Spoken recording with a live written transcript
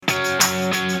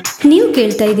ನೀವು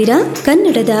ಕೇಳ್ತಾ ಇದ್ದೀರಾ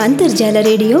ಕನ್ನಡದ ಅಂತರ್ಜಾಲ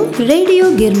ರೇಡಿಯೋ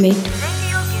ಗಿರ್ಮಿಟ್.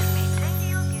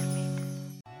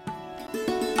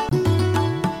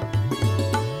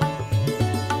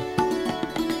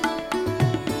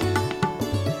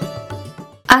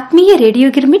 ಆತ್ಮೀಯ ರೇಡಿಯೋ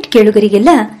ಗಿರ್ಮಿಟ್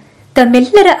ಕೇಳುಗರಿಗೆಲ್ಲ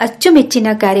ತಮ್ಮೆಲ್ಲರ ಅಚ್ಚುಮೆಚ್ಚಿನ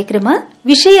ಕಾರ್ಯಕ್ರಮ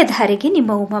ವಿಷಯಧಾರೆಗೆ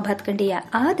ನಿಮ್ಮ ಉಮಾ ಭಾತ್ಕಂಡೆಯ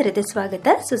ಆದರದ ಸ್ವಾಗತ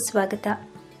ಸುಸ್ವಾಗತ.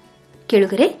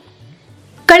 ಕೇಳುಗರೆ,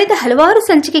 ಕಳೆದ ಹಲವಾರು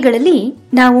ಸಂಚಿಕೆಗಳಲ್ಲಿ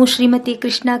ನಾವು ಶ್ರೀಮತಿ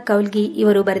ಕೃಷ್ಣಾ ಕೌಲ್ಗಿ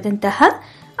ಇವರು ಬರೆದಂತಹ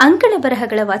ಅಂಕಣ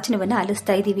ಬರಹಗಳ ವಾಚನವನ್ನು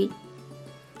ಆಲಿಸ್ತಾ ಇದ್ದೀವಿ.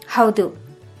 ಹೌದು,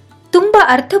 ತುಂಬಾ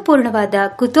ಅರ್ಥಪೂರ್ಣವಾದ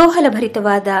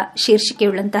ಕುತೂಹಲಭರಿತವಾದ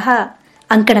ಶೀರ್ಷಿಕೆಯುಳ್ಳಂತಹ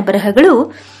ಅಂಕಣ ಬರಹಗಳು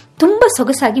ತುಂಬಾ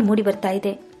ಸೊಗಸಾಗಿ ಮೂಡಿ ಬರ್ತಾ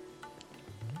ಇದೆ.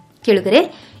 ಕೇಳುಗರೆ,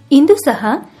 ಇಂದು ಸಹ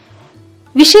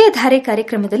ವಿಷಯಧಾರೆ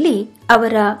ಕಾರ್ಯಕ್ರಮದಲ್ಲಿ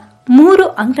ಅವರ 3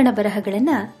 ಅಂಕಣ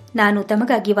ಬರಹಗಳನ್ನು ನಾನು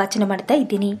ತಮಗಾಗಿ ವಾಚನ ಮಾಡ್ತಾ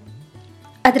ಇದ್ದೀನಿ.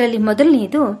 ಅದರಲ್ಲಿ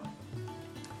ಮೊದಲನೆಯದು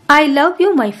I love you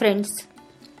my friends.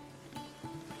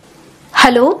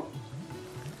 Hello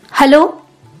hello,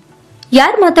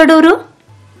 ಯಾರು ಮಾತಾಡೋರು?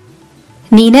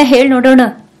 ನೀನೇ ಹೇಳ್ ನೋಡೋಣ,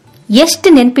 ಎಷ್ಟು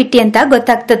ನೆನ್ಪಿಟ್ಟಿ ಅಂತ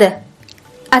ಗೊತ್ತಾಗ್ತದ.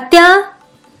 ಅತ್ಯಾ,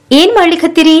 ಏನ್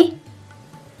ಮಾಡ್ಲಿಕ್ಕತ್ತೀರಿ?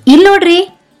 ಇಲ್ ನೋಡ್ರಿ,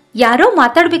 ಯಾರೋ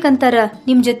ಮಾತಾಡ್ಬೇಕಂತಾರ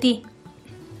ನಿಮ್ ಜೊತೆ.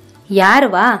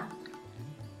 ಯಾರವಾ?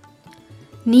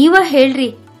 ನೀವ ಹೇಳ್ರಿ,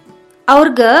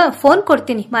 ಅವ್ರಗ ಫೋನ್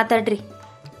ಕೊಡ್ತೀನಿ, ಮಾತಾಡ್ರಿ.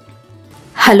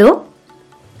 ಹಲೋ,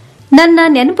 ನನ್ನ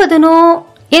ನೆನಪದನೋ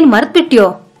ಏನ್ ಮರ್ತ್ ಬಿಟ್ಯೋ?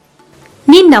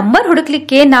 ನೀನ್ ನಂಬರ್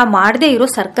ಹುಡುಕ್ಲಿಕ್ಕೆ ನಾ ಮಾಡದೆ ಇರೋ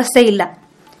ಸರ್ಕಸ್ಸೇ ಇಲ್ಲ.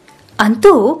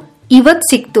 ಅಂತೂ ಇವತ್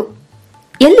ಸಿಕ್ತು.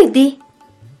 ಎಲ್ಲಿದ್ದಿ?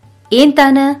 ಏನ್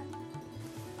ತಾನ?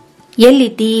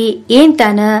 ಎಲ್ಲಿದ್ದಿ? ಏನ್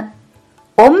ತಾನ?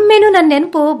 ಒಮ್ಮೆನೂ ನನ್ನ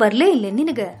ನೆನಪು ಬರ್ಲೇ ಇಲ್ಲ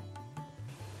ನಿನಗ.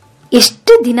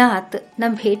 ಎಷ್ಟು ದಿನ ಆತ್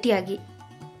ನಮ್ ಭೇಟಿಯಾಗಿ.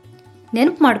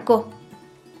 ನೆನಪು ಮಾಡ್ಕೋ,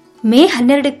 ಮೇ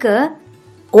 12ಕ್ಕೆ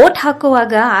ಓಟ್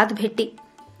ಹಾಕುವಾಗ ಆದ್ ಭೇಟಿ.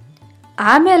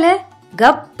 ಆಮೇಲೆ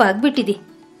ಗಪ್ಪಾಗ್ಬಿಟ್ಟಿದಿ.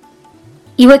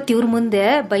 ಇವತ್ತಿವ್ರ ಮುಂದೆ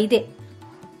ಬೈದೆ.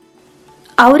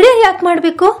 ಅವರೇ ಯಾಕೆ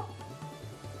ಮಾಡ್ಬೇಕು?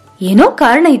 ಏನೋ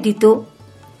ಕಾರಣ ಇದ್ದಿತ್ತು,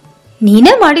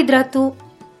 ನೀನೇ ಮಾಡಿದ್ರಾತು.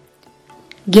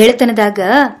 ಗೆಳೆತನದಾಗ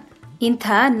ಇಂಥ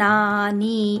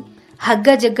ನೀ ಹಗ್ಗ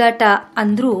ಜಗ್ಗಾಟ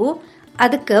ಅಂದ್ರೂ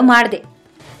ಅದಕ್ಕೆ ಮಾಡ್ದೆ.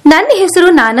 ನನ್ನ ಹೆಸರು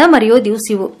ನಾನ ಮರೆಯೋ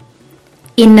ದಿವ್ಸಿವು.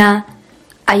 ಇನ್ನ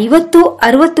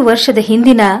 50-60 ವರ್ಷದ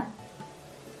ಹಿಂದಿನ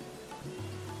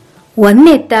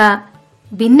ಒಂದೆತ್ತ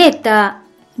ಬಿನ್ನೆತ್ತ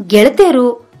ಗೆಳತಿಯರು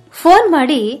ಫೋನ್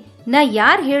ಮಾಡಿ ನಾ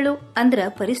ಯಾರ್ ಹೇಳು ಅಂದ್ರ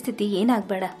ಪರಿಸ್ಥಿತಿ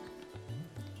ಏನಾಗ್ಬೇಡ.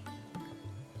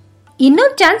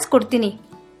 ಇನ್ನೊಂದು ಚಾನ್ಸ್ ಕೊಡ್ತೀನಿ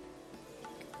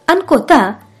ಅನ್ಕೋತ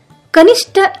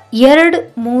ಕನಿಷ್ಠ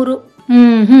 2-3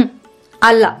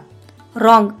 ಅಲ್ಲ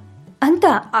ರಾಂಗ್ ಅಂತ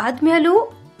ಆದ್ಮೇಲೂ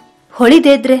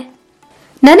ಹೊಳಿದೇದ್ರೆ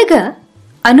ನನಗ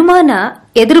ಅನುಮಾನ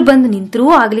ಎದುರು ಬಂದು ನಿಂತರೂ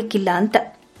ಆಗ್ಲಿಕ್ಕಿಲ್ಲ ಅಂತ.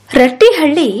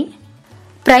 ರಟ್ಟಿಹಳ್ಳಿ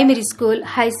ಪ್ರೈಮರಿ ಸ್ಕೂಲ್,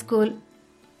 ಹೈಸ್ಕೂಲ್,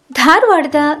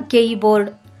 ಧಾರವಾಡದ KE board,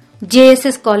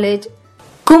 JSS college,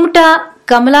 Kumta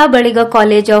Kamala ಬಳಿಗ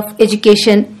college of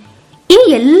education, ಈ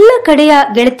ಎಲ್ಲ ಕಡೆಯ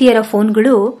ಗೆಳತಿಯರ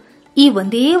ಫೋನ್ಗಳು ಈ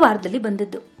ಒಂದೇ ವಾರದಲ್ಲಿ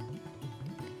ಬಂದದ್ದು.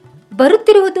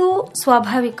 ಬರುತ್ತಿರುವುದು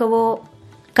ಸ್ವಾಭಾವಿಕವೋ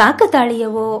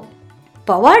ಕಾಕತಾಳೀಯವೋ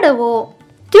ಪವಾಡವೋ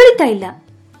ತಿಳಿತಾ ಇಲ್ಲ.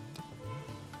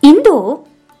 ಇಂದು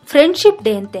ಫ್ರೆಂಡ್ಶಿಪ್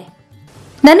ಡೇ ಅಂತೆ.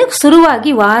 ನನಗ್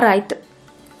ಶುರುವಾಗಿ ವಾರ ಆಯ್ತು.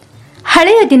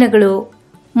 ಹಳೆಯ ದಿನಗಳು,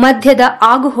 ಮಧ್ಯದ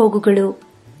ಆಗುಹೋಗುಗಳು,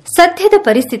 ಸದ್ಯದ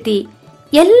ಪರಿಸ್ಥಿತಿ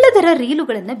ಎಲ್ಲದರ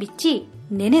ರೀಲುಗಳನ್ನು ಬಿಚ್ಚಿ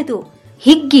ನೆನೆದು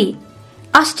ಹಿಗ್ಗಿ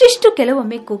ಅಷ್ಟಿಷ್ಟು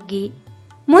ಕೆಲವೊಮ್ಮೆ ಕುಗ್ಗಿ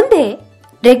ಮುಂದೆ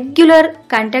ರೆಗ್ಯುಲರ್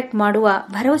ಕಾಂಟ್ಯಾಕ್ಟ್ ಮಾಡುವ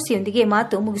ಭರವಸೆಯೊಂದಿಗೆ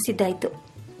ಮಾತು ಮುಗಿಸಿದ್ದಾಯಿತು.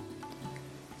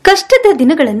 ಕಷ್ಟದ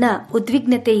ದಿನಗಳನ್ನ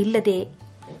ಉದ್ವಿಗ್ನತೆ ಇಲ್ಲದೆ,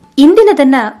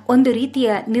 ಇಂದಿನದನ್ನ ಒಂದು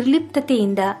ರೀತಿಯ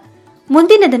ನಿರ್ಲಿಪ್ತತೆಯಿಂದ,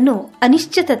 ಮುಂದಿನದನ್ನು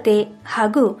ಅನಿಶ್ಚಿತತೆ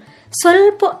ಹಾಗೂ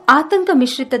ಸ್ವಲ್ಪ ಆತಂಕ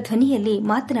ಮಿಶ್ರಿತ ಧ್ವನಿಯಲ್ಲಿ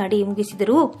ಮಾತನಾಡಿ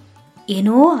ಮುಗಿಸಿದರೂ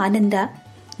ಏನೋ ಆನಂದ,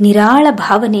 ನಿರಾಳ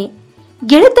ಭಾವನೆ.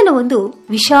 ಗೆಳೆತನ ಒಂದು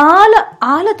ವಿಶಾಲ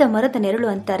ಆಲದ ಮರದ ನೆರಳು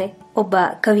ಅಂತಾರೆ ಒಬ್ಬ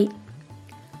ಕವಿ.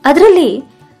 ಅದರಲ್ಲಿ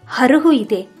ಹರಹು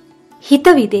ಇದೆ,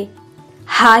 ಹಿತವಿದೆ,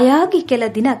 ಹಾಯಾಗಿ ಕೆಲ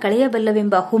ದಿನ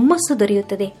ಕಳೆಯಬಲ್ಲವೆಂಬ ಹುಮ್ಮಸ್ಸು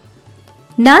ದೊರೆಯುತ್ತದೆ.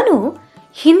 ನಾನು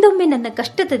ಹಿಂದೊಮ್ಮೆ ನನ್ನ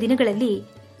ಕಷ್ಟದ ದಿನಗಳಲ್ಲಿ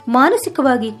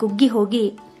ಮಾನಸಿಕವಾಗಿ ಕುಗ್ಗಿ ಹೋಗಿ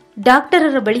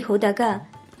ಡಾಕ್ಟರರ ಬಳಿ ಹೋದಾಗ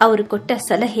ಅವರು ಕೊಟ್ಟ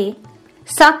ಸಲಹೆ,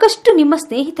 ಸಾಕಷ್ಟು ನಿಮ್ಮ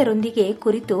ಸ್ನೇಹಿತರೊಂದಿಗೆ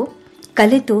ಕುರಿತು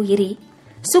ಕಲೆತು ಇರಿ,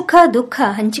 ಸುಖ ದುಃಖ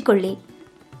ಹಂಚಿಕೊಳ್ಳಿ,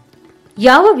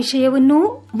 ಯಾವ ವಿಷಯವನ್ನೂ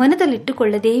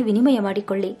ಮನದಲ್ಲಿಟ್ಟುಕೊಳ್ಳದೆ ವಿನಿಮಯ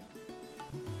ಮಾಡಿಕೊಳ್ಳಿ.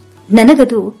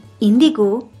 ನನಗದು ಇಂದಿಗೂ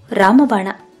ರಾಮಬಾಣ.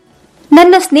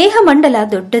 ನನ್ನ ಸ್ನೇಹ ಮಂಡಲ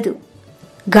ದೊಡ್ಡದು,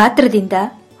 ಗಾತ್ರದಿಂದ,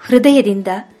 ಹೃದಯದಿಂದ,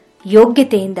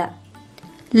 ಯೋಗ್ಯತೆಯಿಂದ.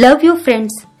 Love you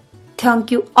friends,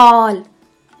 thank you all.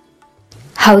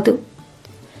 ಹೌದು,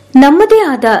 ನಮ್ಮದೇ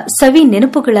ಆದ ಸವಿ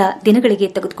ನೆನಪುಗಳ ದಿನಗಳಿಗೆ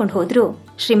ತೆಗೆದುಕೊಂಡು ಹೋದ್ರು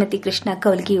ಶ್ರೀಮತಿ ಕೃಷ್ಣಾ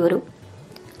ಕೌಲ್ಗಿಯವರು.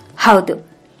 ಹೌದು,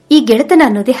 ಈ ಗೆಳೆತನ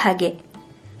ಅನ್ನೋದೇ ಹಾಗೆ.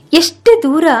 ಎಷ್ಟೇ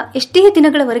ದೂರ, ಎಷ್ಟೇ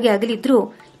ದಿನಗಳವರೆಗೆ ಆಗಲಿದ್ರೂ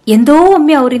ಎಂದೋ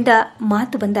ಒಮ್ಮೆ ಅವರಿಂದ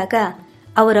ಮಾತು ಬಂದಾಗ,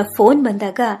 ಅವರ ಫೋನ್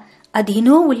ಬಂದಾಗ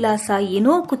ಅದೇನೋ ಉಲ್ಲಾಸ,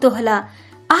 ಏನೋ ಕುತೂಹಲ.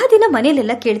 ಆ ದಿನ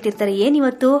ಮನೆಯಲ್ಲೆಲ್ಲ ಕೇಳ್ತಿರ್ತಾರೆ,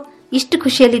 ಏನಿವತ್ತು ಇಷ್ಟು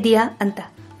ಖುಷಿಯಲ್ಲಿದೆಯಾ ಅಂತ.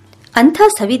 ಅಂಥ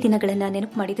ಸವಿ ದಿನಗಳನ್ನ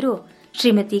ನೆನಪು ಮಾಡಿದ್ರು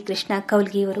ಶ್ರೀಮತಿ ಕೃಷ್ಣ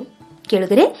ಕೌಲ್ಗಿಯವರು.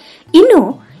 ಕೇಳಿದರೆ ಇನ್ನು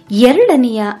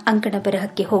 2ನೆಯ ಅಂಕಣ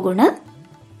ಬರಹಕ್ಕೆ ಹೋಗೋಣ.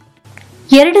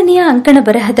 2ನೆಯ ಅಂಕಣ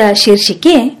ಬರಹದ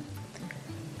ಶೀರ್ಷಿಕೆ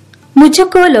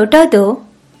ಮುझको लौटा दो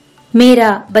ಮೇರಾ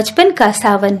ಬಚ್ಪನ್ ಕಾ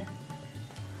ಸಾವನ್.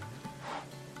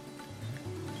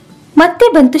 ಮತ್ತೆ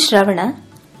ಬಂತು ಶ್ರಾವಣ,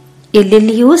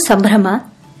 ಎಲ್ಲೆಲ್ಲಿಯೂ ಸಂಭ್ರಮ,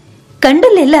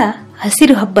 ಕಂಡಲ್ಲೆಲ್ಲ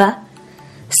ಹಸಿರು ಹಬ್ಬ,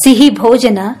 ಸಿಹಿ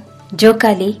ಭೋಜನ,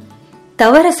 ಜೋಕಾಲಿ,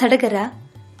 ತವರ ಸಡಗರ,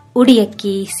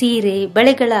 ಉಡಿಯಕ್ಕಿ, ಸೀರೆ,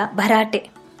 ಬಳೆಗಳ ಭರಾಟೆ,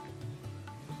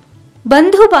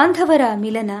 ಬಂಧು ಬಾಂಧವರ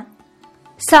ಮಿಲನ,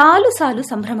 ಸಾಲು ಸಾಲು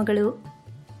ಸಂಭ್ರಮಗಳು,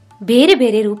 ಬೇರೆ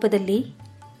ಬೇರೆ ರೂಪದಲ್ಲಿ,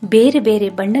 ಬೇರೆ ಬೇರೆ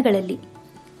ಬಣ್ಣಗಳಲ್ಲಿ.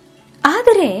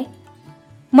 ಆದರೆ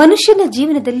ಮನುಷ್ಯನ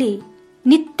ಜೀವನದಲ್ಲಿ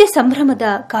ನಿತ್ಯ ಸಂಭ್ರಮದ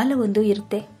ಕಾಲವೊಂದು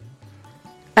ಇರುತ್ತೆ.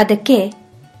 ಅದಕ್ಕೆ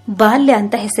ಬಾಲ್ಯ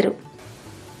ಅಂತ ಹೆಸರು.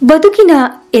 ಬದುಕಿನ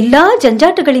ಎಲ್ಲಾ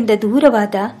ಜಂಜಾಟಗಳಿಂದ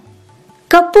ದೂರವಾದ,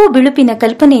 ಕಪ್ಪು ಬಿಳುಪಿನ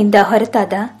ಕಲ್ಪನೆಯಿಂದ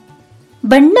ಹೊರತಾದ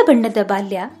ಬಣ್ಣ ಬಣ್ಣದ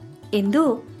ಬಾಲ್ಯ ಎಂದು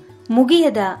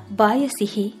ಮುಗಿಯದ ಬಾಯ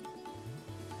ಸಿಹಿ,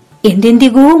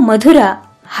 ಎಂದೆಂದಿಗೂ ಮಧುರ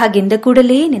ಹಾಗೆಂದ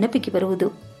ಕೂಡಲೇ ನೆನಪಿಗೆ ಬರುವುದು.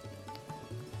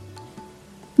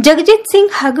 ಜಗಜಿತ್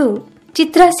ಸಿಂಗ್ ಹಾಗೂ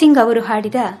ಚಿತ್ರಾ ಸಿಂಗ್ ಅವರು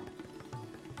ಹಾಡಿದ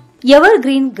ಎವರ್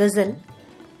ಗ್ರೀನ್ ಗಜಲ್,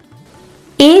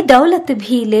 ಏ ದೌಲತ್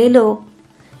ಭಿ ಲೇ ಲೋ,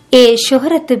 ಏ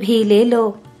ಶೋಹರತ್ ಭಿ ಲೇ ಲೋ,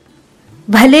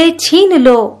 ಭಲೆ छीन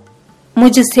लो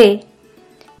मुझसे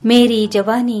मेरी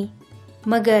जवानी,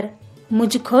 मगर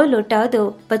मुझको लौटा दो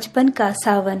बचपन का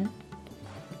सावन,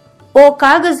 ओ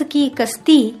कागज की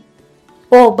कश्ती,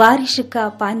 ओ बारिश का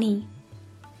पानी.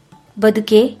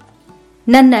 ಬದುಕೆ,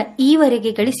 ನನ್ನ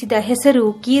ಈವರೆಗೆ ಗಳಿಸಿದ ಹೆಸರು,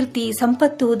 ಕೀರ್ತಿ,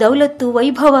 ಸಂಪತ್ತು, ದೌಲತ್ತು,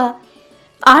 ವೈಭವ,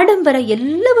 ಆಡಂಬರ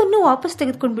ಎಲ್ಲವನ್ನೂ ವಾಪಸ್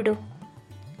ತೆಗೆದುಕೊಂಡ್ಬಿಡು.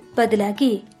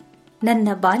 ಬದಲಾಗಿ ನನ್ನ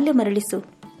ಬಾಲ್ಯ ಮರಳಿಸು.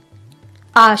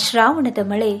 ಆ ಶ್ರಾವಣದ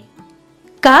ಮಳೆ,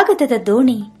 ಕಾಗದದ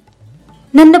ದೋಣಿ,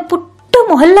 ನನ್ನ ಪುಟ್ಟ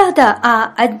ಮೊಹಲ್ಲಾದ ಆ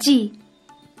ಅಜ್ಜಿ,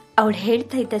 ಅವಳು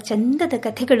ಹೇಳ್ತಾ ಇದ್ದ ಚಂದದ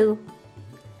ಕಥೆಗಳು,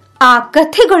 ಆ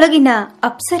ಕಥೆಗೊಳಗಿನ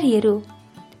ಅಪ್ಸರಿಯರು,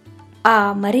 ಆ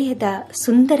ಮರೆಯದ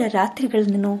ಸುಂದರ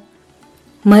ರಾತ್ರಿಗಳನ್ನು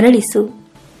ಮರಳಿಸು.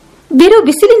 ಬಿರು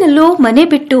ಬಿಸಿಲಿನಲ್ಲೂ ಮನೆ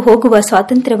ಬಿಟ್ಟು ಹೋಗುವ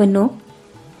ಸ್ವಾತಂತ್ರ್ಯವನ್ನು,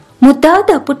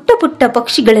 ಮುದ್ದಾದ ಪುಟ್ಟ ಪುಟ್ಟ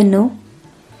ಪಕ್ಷಿಗಳನ್ನು,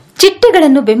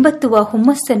 ಚಿಟ್ಟೆಗಳನ್ನು ಬೆಂಬತ್ತುವ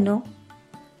ಹುಮ್ಮಸ್ಸನ್ನು,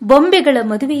 ಬೊಂಬೆಗಳ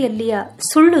ಮದುವೆಯಲ್ಲಿಯ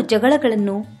ಸುಳ್ಳು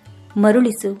ಜಗಳಗಳನ್ನು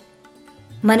ಮರುಳಿಸು.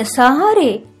 ಮನಸಾರೆ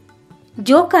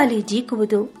ಜೋಕಾಲಿ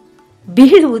ಜೀಕುವುದು,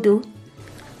 ಬೀಳುವುದು,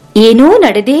 ಏನೂ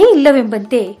ನಡೆದೇ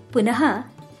ಇಲ್ಲವೆಂಬಂತೆ ಪುನಃ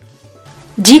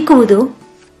ಜೀಕುವುದು.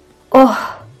 ಓಹ್,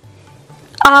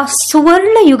 ಆ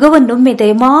ಸುವರ್ಣ ಯುಗವನ್ನೊಮ್ಮೆ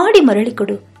ದಯಮಾಡಿ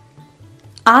ಮರಳಿಕೊಡು.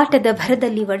 ಆಟದ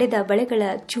ಭರದಲ್ಲಿ ಒಡೆದ ಬಳೆಗಳ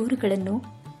ಚೂರುಗಳನ್ನು,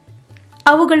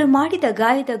 ಅವುಗಳು ಮಾಡಿದ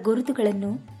ಗಾಯದ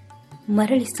ಗುರುತುಗಳನ್ನು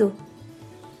ಮರಳಿಸು.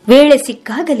 ವೇಳೆ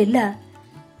ಸಿಕ್ಕಾಗಲೆಲ್ಲ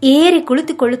ಏರಿ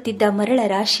ಕುಳಿತುಕೊಳ್ಳುತ್ತಿದ್ದ ಮರಳ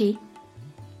ರಾಶಿ,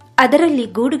 ಅದರಲ್ಲಿ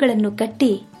ಗೂಡುಗಳನ್ನು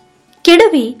ಕಟ್ಟಿ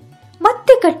ಕೆಡವಿ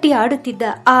ಮತ್ತೆ ಕಟ್ಟಿ ಆಡುತ್ತಿದ್ದ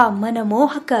ಆ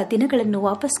ಮನಮೋಹಕ ದಿನಗಳನ್ನು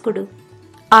ವಾಪಸ್ ಕೊಡು.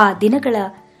 ಆ ದಿನಗಳ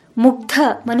ಮುಗ್ಧ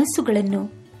ಮನಸ್ಸುಗಳನ್ನು,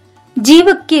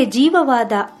 ಜೀವಕ್ಕೆ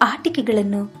ಜೀವವಾದ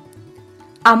ಆಟಿಕೆಗಳನ್ನು,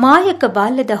 ಅಮಾಯಕ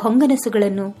ಬಾಲ್ಯದ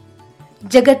ಹೊಂಗನಸುಗಳನ್ನು,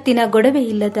 ಜಗತ್ತಿನ ಗೊಡವೆ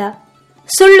ಇಲ್ಲದ,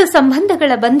 ಸುಳ್ಳು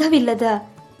ಸಂಬಂಧಗಳ ಬಂಧವಿಲ್ಲದ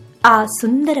ಆ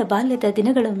ಸುಂದರ ಬಾಲ್ಯದ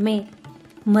ದಿನಗಳೊಮ್ಮೆ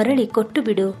ಮರಳಿ ಕೊಟ್ಟು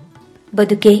ಬಿಡು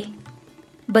ಬದುಕೆ.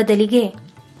 ಬದಲಿಗೆ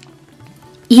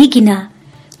ಈಗಿನ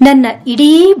ನನ್ನ ಇಡೀ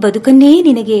ಬದುಕನ್ನೇ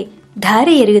ನಿನಗೆ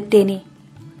ಧಾರೆ ಎರೆಯುತ್ತೇನೆ.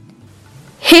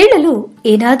 ಹೇಳಲು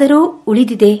ಏನಾದರೂ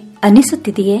ಉಳಿದಿದೆ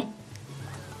ಅನ್ನಿಸುತ್ತಿದೆಯೇ?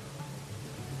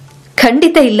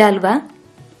 ಖಂಡಿತ ಇಲ್ಲ ಅಲ್ವಾ?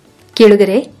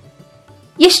 ಕೇಳುಗರೆ,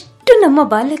 ಎಷ್ಟು ನಮ್ಮ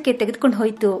ಬಾಲ್ಯಕ್ಕೆ ತೆಗೆದುಕೊಂಡು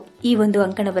ಹೋಯಿತು ಈ ಒಂದು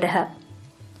ಅಂಕಣ ಬರಹ.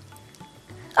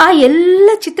 ಆ ಎಲ್ಲ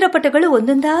ಚಿತ್ರಪಟಗಳು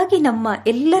ಒಂದೊಂದಾಗಿ ನಮ್ಮ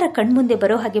ಎಲ್ಲರ ಕಣ್ಮುಂದೆ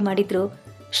ಬರೋ ಹಾಗೆ ಮಾಡಿದ್ರು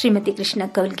ಶ್ರೀಮತಿ ಕೃಷ್ಣ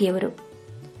ಕೌಲ್ಗಿಯವರು.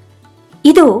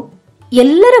 ಇದು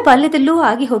ಎಲ್ಲರ ಬಾಲ್ಯದಲ್ಲೂ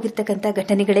ಆಗಿ ಹೋಗಿರ್ತಕ್ಕಂಥ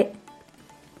ಘಟನೆಗಳೇ.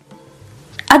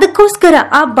 ಅದಕ್ಕೋಸ್ಕರ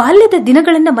ಆ ಬಾಲ್ಯದ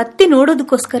ದಿನಗಳನ್ನು ಮತ್ತೆ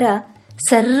ನೋಡೋದಕ್ಕೋಸ್ಕರ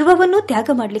ಸರ್ವವನ್ನೂ ತ್ಯಾಗ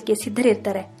ಮಾಡಲಿಕ್ಕೆ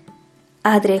ಸಿದ್ಧರಿರ್ತಾರೆ.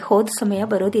 ಆದರೆ ಹೋದ ಸಮಯ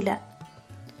ಬರೋದಿಲ್ಲ.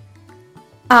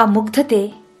 ಆ ಮುಗ್ಧತೆ,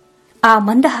 ಆ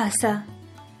ಮಂದಹಾಸ,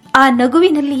 ಆ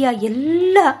ನಗುವಿನಲ್ಲಿಯ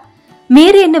ಎಲ್ಲ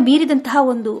ಮೇರೆಯನ್ನು ಮೀರಿದಂತಹ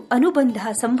ಒಂದು ಅನುಬಂಧ,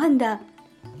 ಸಂಬಂಧ,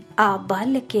 ಆ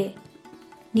ಬಾಲ್ಯಕ್ಕೆ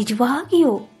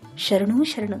ನಿಜವಾಗಿಯೂ ಶರಣೂ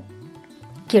ಶರಣು.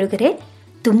 ಕೇಳುಗರೆ,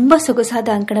 ತುಂಬಾ ಸೊಗಸಾದ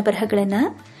ಅಂಕಣ ಬರಹಗಳನ್ನು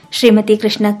ಶ್ರೀಮತಿ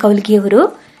ಕೃಷ್ಣ ಕೌಲ್ಗಿಯವರು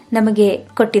ನಮಗೆ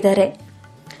ಕೊಟ್ಟಿದ್ದಾರೆ.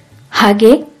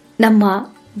 ಹಾಗೆ ನಮ್ಮ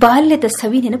ಬಾಲ್ಯದ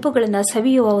ಸವಿ ನೆನಪುಗಳನ್ನು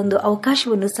ಸವಿಯುವ ಒಂದು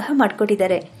ಅವಕಾಶವನ್ನು ಸಹ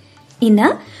ಮಾಡಿಕೊಟ್ಟಿದ್ದಾರೆ. ಇನ್ನು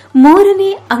 3ನೇ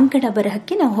ಅಂಕಣ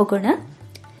ಬರಹಕ್ಕೆ ನಾವು ಹೋಗೋಣ.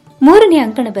 3ನೇ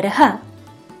ಅಂಕಣ ಬರಹ,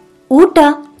 ಊಟ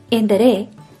ಎಂದರೆ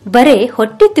ಬರೇ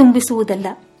ಹೊಟ್ಟೆ ತುಂಬಿಸುವುದಲ್ಲ.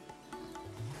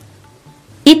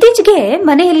 ಇತ್ತೀಚೆಗೆ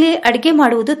ಮನೆಯಲ್ಲಿ ಅಡಿಗೆ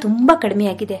ಮಾಡುವುದು ತುಂಬಾ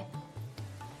ಕಡಿಮೆಯಾಗಿದೆ.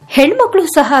 ಹೆಣ್ಮಕ್ಳು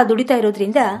ಸಹ ದುಡಿತಾ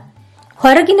ಇರೋದ್ರಿಂದ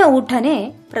ಹೊರಗಿನ ಊಟನೇ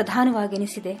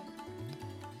ಪ್ರಧಾನವಾಗೆನಿಸಿದೆ.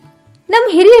 ನಮ್ಮ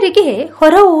ಹಿರಿಯರಿಗೆ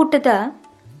ಹೊರ ಊಟದ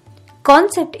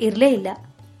ಕಾನ್ಸೆಪ್ಟ್ ಇರಲೇ ಇಲ್ಲ.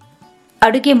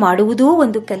 ಅಡುಗೆ ಮಾಡುವುದೂ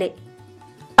ಒಂದು ಕಲೆ,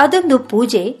 ಅದೊಂದು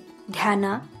ಪೂಜೆ, ಧ್ಯಾನ.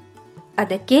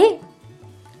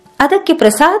 ಅದಕ್ಕೆ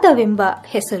ಪ್ರಸಾದವೆಂಬ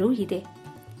ಹೆಸರು ಇದೆ.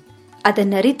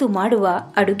 ಅದನ್ನರಿತು ಮಾಡುವ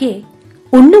ಅಡುಗೆ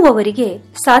ಉಣ್ಣುವವರಿಗೆ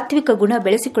ಸಾತ್ವಿಕ ಗುಣ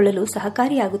ಬೆಳೆಸಿಕೊಳ್ಳಲು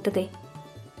ಸಹಕಾರಿಯಾಗುತ್ತದೆ.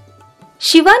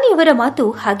 ಶಿವಾನಿಯವರ ಮಾತು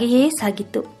ಹಾಗೆಯೇ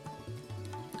ಸಾಗಿತ್ತು.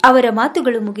 ಅವರ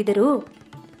ಮಾತುಗಳು ಮುಗಿದರೂ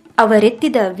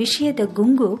ಅವರೆತ್ತಿದ ವಿಷಯದ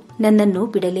ಗುಂಗು ನನ್ನನ್ನು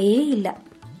ಬಿಡಲೇ ಇಲ್ಲ.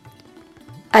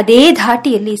 ಅದೇ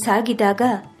ಧಾಟಿಯಲ್ಲಿ ಸಾಗಿದಾಗ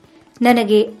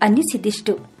ನನಗೆ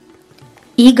ಅನ್ನಿಸಿದ್ದಿಷ್ಟು: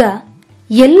 ಈಗ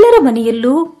ಎಲ್ಲರ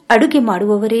ಮನೆಯಲ್ಲೂ ಅಡುಗೆ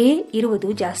ಮಾಡುವವರೇ ಇರುವುದು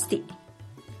ಜಾಸ್ತಿ.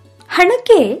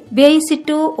 ಹಣಕ್ಕೆ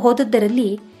ಬೇಯಿಸಿಟ್ಟು ಹೋದದ್ದರಲ್ಲಿ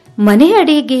ಮನೆ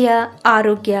ಅಡಿಗೆಯ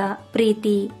ಆರೋಗ್ಯ,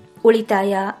 ಪ್ರೀತಿ,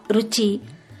 ಉಳಿತಾಯ, ರುಚಿ,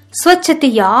 ಸ್ವಚ್ಛತೆ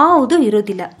ಯಾವುದೂ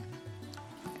ಇರೋದಿಲ್ಲ.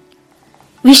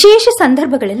 ವಿಶೇಷ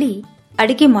ಸಂದರ್ಭಗಳಲ್ಲಿ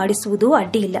ಅಡಿಗೆ ಮಾಡಿಸುವುದು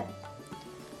ಅಡ್ಡಿಯಿಲ್ಲ.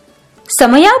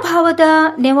 ಸಮಯಾಭಾವದ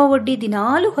ನೆವವೊಡ್ಡಿ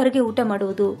ದಿನಾಲು ಹೊರಗೆ ಊಟ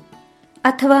ಮಾಡುವುದು,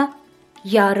 ಅಥವಾ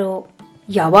ಯಾರೋ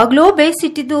ಯಾವಾಗಲೋ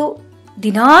ಬೇಯಿಸಿಟ್ಟಿದ್ದು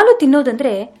ದಿನಾಲು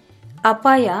ತಿನ್ನೋದಂದ್ರೆ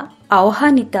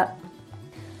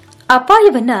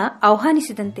ಅಪಾಯವನ್ನ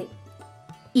ಆಹ್ವಾನಿಸಿದಂತೆ.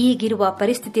 ಈಗಿರುವ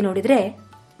ಪರಿಸ್ಥಿತಿ ನೋಡಿದ್ರೆ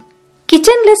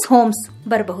ಕಿಚನ್ಲೆಸ್ ಹೋಮ್ಸ್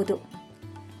ಬರಬಹುದು.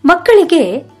 ಮಕ್ಕಳಿಗೆ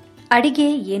ಅಡಿಗೆ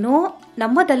ಏನೋ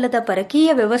ನಮ್ಮದಲ್ಲದ ಪರಕೀಯ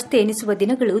ವ್ಯವಸ್ಥೆ ಎನಿಸುವ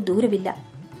ದಿನಗಳು ದೂರವಿಲ್ಲ.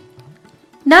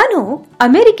 ನಾನು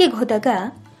ಅಮೆರಿಕೆಗೆ ಹೋದಾಗ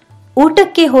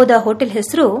ಊಟಕ್ಕೆ ಹೋದ ಹೋಟೆಲ್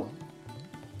ಹೆಸರು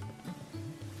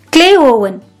ಕ್ಲೇ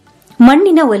ಓವನ್,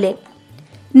 ಮಣ್ಣಿನ ಒಲೆ.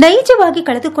 ನೈಜವಾಗಿ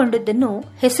ಕಳೆದುಕೊಂಡದ್ದನ್ನು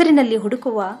ಹೆಸರಿನಲ್ಲಿ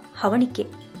ಹುಡುಕುವ ಹವಣಿಕೆ.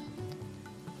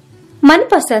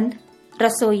 ಮನ್ಪಸಂದ್,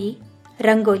 ರಸೋಯಿ,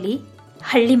 ರಂಗೋಲಿ,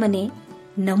 ಹಳ್ಳಿಮನೆ,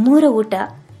 ನಮ್ಮೂರ ಊಟ,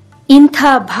 ಇಂಥ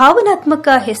ಭಾವನಾತ್ಮಕ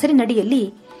ಹೆಸರಿನಡಿಯಲ್ಲಿ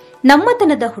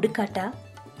ನಮ್ಮತನದ ಹುಡುಕಾಟ.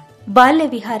 ಬಾಲ್ಯ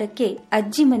ವಿಹಾರಕ್ಕೆ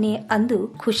ಅಜ್ಜಿ ಮನೆ ಅಂದು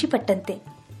ಖುಷಿಪಟ್ಟಂತೆ.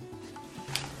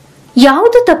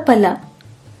 ಯಾವುದು ತಪ್ಪಲ್ಲ,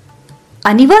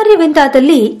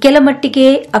 ಅನಿವಾರ್ಯವೆಂದಾದಲ್ಲಿ ಕೆಲಮಟ್ಟಿಗೆ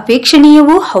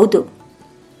ಅಪೇಕ್ಷಣೀಯವೂ ಹೌದು.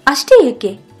 ಅಷ್ಟೇ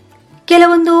ಏಕೆ,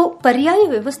 ಕೆಲವೊಂದು ಪರ್ಯಾಯ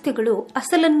ವ್ಯವಸ್ಥೆಗಳು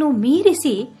ಅಸಲನ್ನು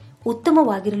ಮೀರಿಸಿ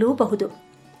ಉತ್ತಮವಾಗಿರಲೂಬಹುದು.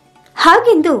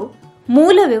 ಹಾಗೆಂದು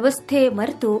ಮೂಲ ವ್ಯವಸ್ಥೆ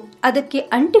ಮರೆತು ಅದಕ್ಕೆ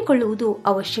ಅಂಟಿಕೊಳ್ಳುವುದು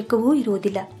ಅವಶ್ಯಕವೂ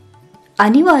ಇರುವುದಿಲ್ಲ,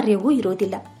 ಅನಿವಾರ್ಯವೂ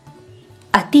ಇರುವುದಿಲ್ಲ.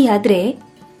 ಅತಿಯಾದ್ರೆ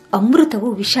ಅಮೃತವು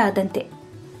ವಿಷ ಆದಂತೆ.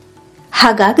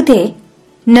 ಹಾಗಾಗದೆ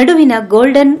ನಡುವಿನ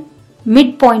ಗೋಲ್ಡನ್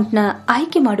ಮಿಡ್ ಪಾಯಿಂಟ್ನ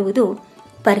ಆಯ್ಕೆ ಮಾಡುವುದು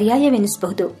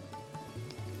ಪರ್ಯಾಯವೆನಿಸಬಹುದು.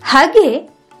 ಹಾಗೆ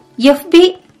FB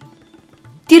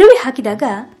ತಿರುವಿ ಹಾಕಿದಾಗ,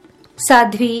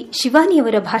 ಸಾಧ್ವಿ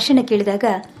ಶಿವಾನಿಯವರ ಭಾಷಣ ಕೇಳಿದಾಗ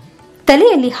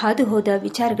ತಲೆಯಲ್ಲಿ ಹಾದು ಹೋದ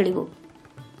ವಿಚಾರಗಳಿವು.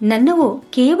 ನನ್ನವು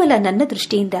ಕೇವಲ ನನ್ನ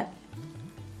ದೃಷ್ಟಿಯಿಂದ.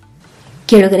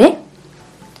 ಕೇಳುಗರೆ,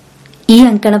 ಈ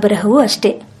ಅಂಕಣ ಬರಹವೂ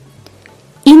ಅಷ್ಟೇ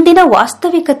ಇಂದಿನ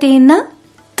ವಾಸ್ತವಿಕತೆಯನ್ನ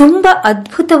ತುಂಬಾ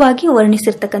ಅದ್ಭುತವಾಗಿ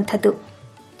ವರ್ಣಿಸಿರ್ತಕ್ಕಂಥದ್ದು.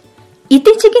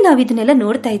 ಇತ್ತೀಚೆಗೆ ನಾವಿದನ್ನೆಲ್ಲ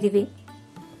ನೋಡ್ತಾ ಇದ್ದೀವಿ.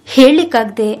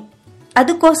 ಹೇಳಲಿಕ್ಕಾಗದೆ,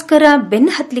 ಅದಕ್ಕೋಸ್ಕರ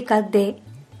ಬೆನ್ನು ಹತ್ತಲಿಕ್ಕಾಗದೆ,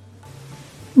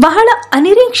 ಬಹಳ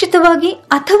ಅನಿರೀಕ್ಷಿತವಾಗಿ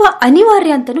ಅಥವಾ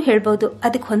ಅನಿವಾರ್ಯ ಅಂತಲೂ ಹೇಳ್ಬೋದು,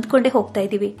 ಅದಕ್ಕೆ ಹೊಂದ್ಕೊಂಡೇ ಹೋಗ್ತಾ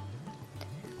ಇದ್ದೀವಿ.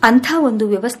 ಅಂಥ ಒಂದು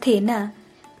ವ್ಯವಸ್ಥೆಯನ್ನ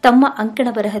ತಮ್ಮ ಅಂಕಣ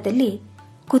ಬರಹದಲ್ಲಿ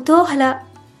ಕುತೂಹಲ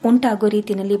ಉಂಟಾಗೋ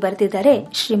ರೀತಿಯಲ್ಲಿ ಬರೆದಿದ್ದಾರೆ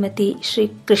ಶ್ರೀಮತಿ ಶ್ರೀ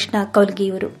ಕೃಷ್ಣ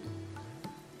ಕೌಲ್ಗಿಯವರು.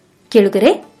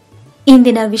 ಕೇಳುಗರೆ,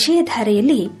 ಇಂದಿನ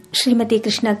ವಿಷಯಧಾರೆಯಲ್ಲಿ ಶ್ರೀಮತಿ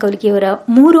ಕೃಷ್ಣ ಕೌಲ್ಗಿಯವರ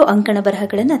 3 ಅಂಕಣ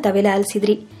ಬರಹಗಳನ್ನು ತಾವೆಲ್ಲ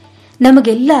ಆಲಿಸಿದ್ರಿ.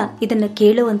 ನಮಗೆಲ್ಲ ಇದನ್ನು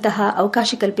ಕೇಳುವಂತಹ ಅವಕಾಶ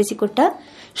ಕಲ್ಪಿಸಿಕೊಟ್ಟ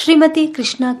ಶ್ರೀಮತಿ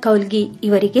ಕೃಷ್ಣ ಕೌಲ್ಗಿ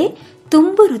ಇವರಿಗೆ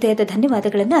ತುಂಬು ಹೃದಯದ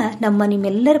ಧನ್ಯವಾದಗಳನ್ನು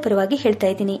ನಿಮ್ಮೆಲ್ಲರ ಪರವಾಗಿ ಹೇಳ್ತಾ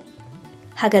ಇದ್ದೀನಿ.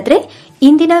 ಹಾಗಾದ್ರೆ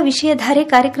ಇಂದಿನ ವಿಷಯಧಾರೆ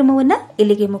ಕಾರ್ಯಕ್ರಮವನ್ನ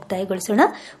ಇಲ್ಲಿಗೆ ಮುಕ್ತಾಯಗೊಳಿಸೋಣ.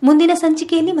 ಮುಂದಿನ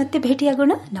ಸಂಚಿಕೆಯಲ್ಲಿ ಮತ್ತೆ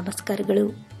ಭೇಟಿಯಾಗೋಣ. ನಮಸ್ಕಾರಗಳು.